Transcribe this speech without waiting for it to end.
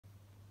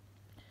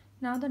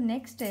Now the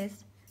next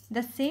is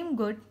the same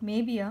good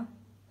may be a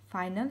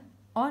final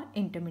or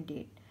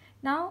intermediate.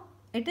 Now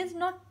it is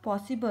not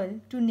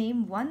possible to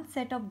name one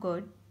set of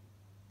good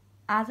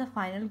as a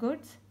final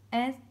goods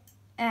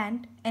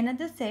and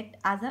another set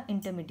as a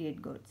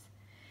intermediate goods.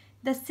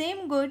 The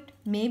same good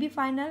may be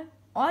final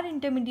or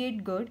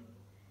intermediate good.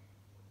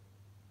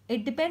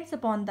 It depends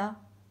upon the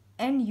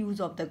end use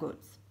of the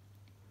goods.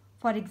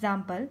 For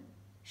example,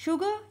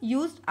 sugar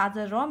used as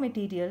a raw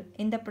material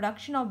in the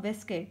production of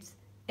biscuits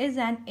is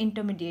an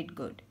intermediate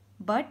good,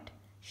 but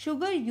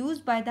sugar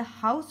used by the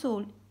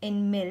household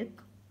in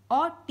milk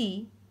or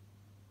tea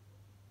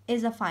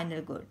is a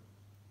final good.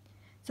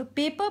 So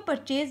paper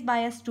purchased by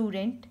a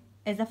student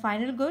is a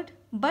final good,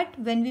 but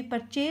when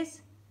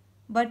purchased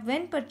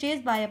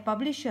by a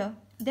publisher,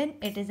 then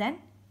it is an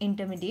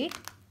intermediate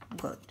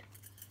good.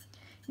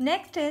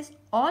 Next is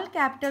all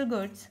capital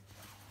goods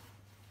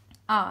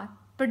are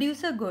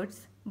producer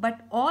goods, but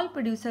all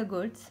producer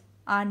goods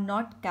are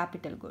not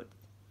capital goods.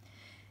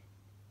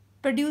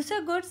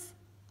 Producer goods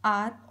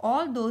are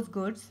all those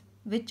goods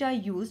which are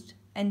used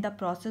in the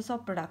process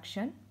of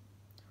production,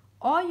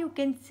 or you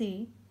can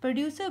say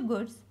producer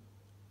goods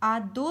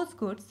are those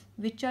goods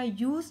which are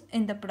used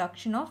in the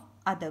production of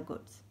other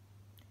goods.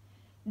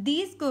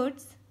 These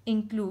goods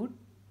include: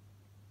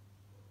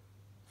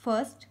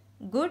 first,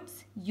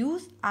 goods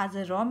used as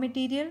a raw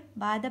material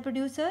by the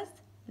producers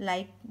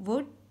like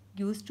wood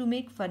used to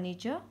make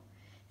furniture.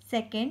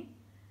 Second,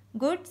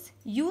 goods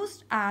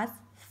used as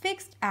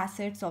fixed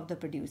assets of the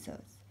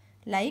producers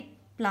like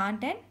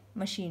plant and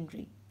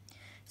machinery.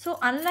 So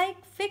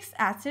unlike fixed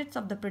assets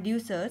of the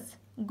producers,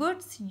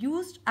 goods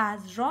used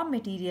as raw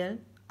material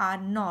are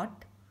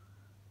not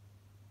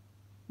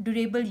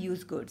durable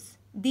use goods.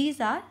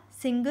 These are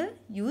single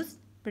use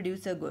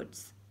producer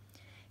goods.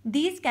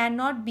 These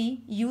cannot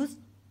be used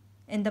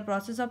in the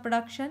process of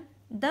production.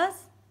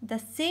 Thus, the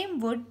same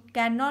wood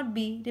cannot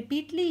be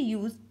repeatedly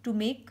used to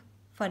make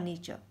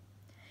furniture.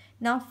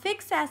 Now,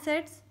 fixed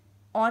assets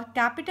or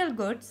capital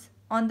goods,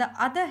 on the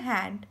other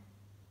hand,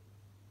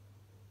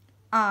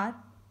 are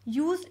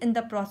used in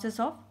the process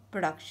of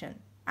production,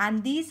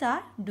 and these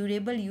are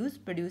durable use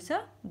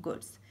producer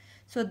goods.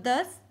 So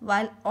thus,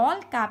 while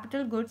all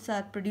capital goods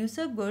are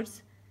producer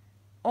goods,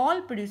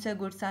 all producer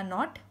goods are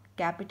not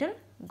capital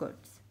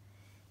goods.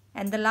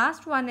 And the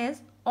last one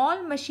is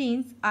all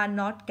machines are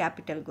not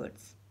capital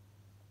goods.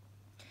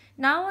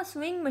 Now a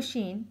sewing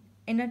machine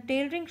in a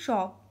tailoring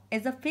shop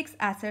is a fixed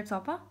asset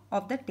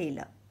of the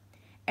tailor.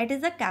 It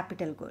is a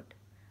capital good.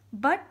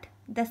 But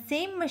the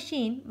same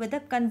machine with a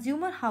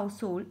consumer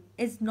household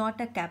is not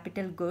a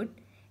capital good.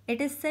 It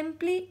is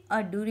simply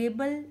a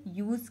durable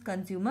use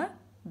consumer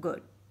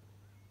good.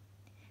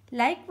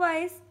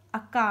 Likewise, a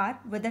car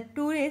with a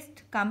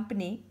tourist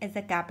company is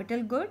a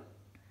capital good,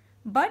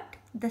 but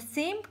the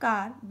same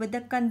car with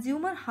a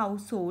consumer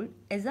household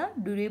is a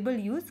durable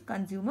use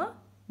consumer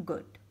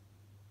good.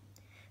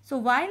 So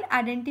while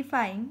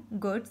identifying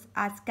goods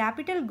as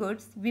capital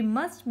goods, we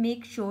must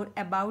make sure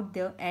about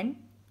their end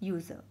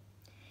user.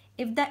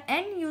 If the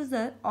end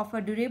user of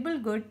a durable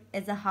good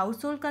is a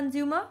household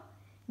consumer,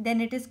 then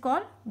it is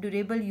called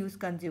durable use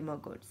consumer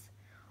goods.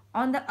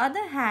 On the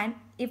other hand,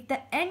 if the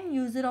end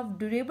user of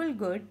durable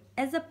good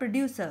is a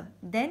producer,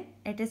 then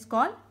it is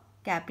called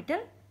capital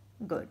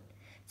good.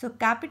 So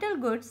capital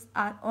goods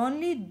are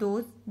only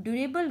those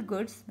durable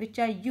goods which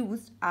are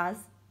used as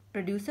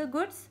producer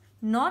goods,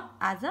 not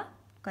as a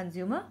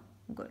consumer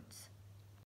goods.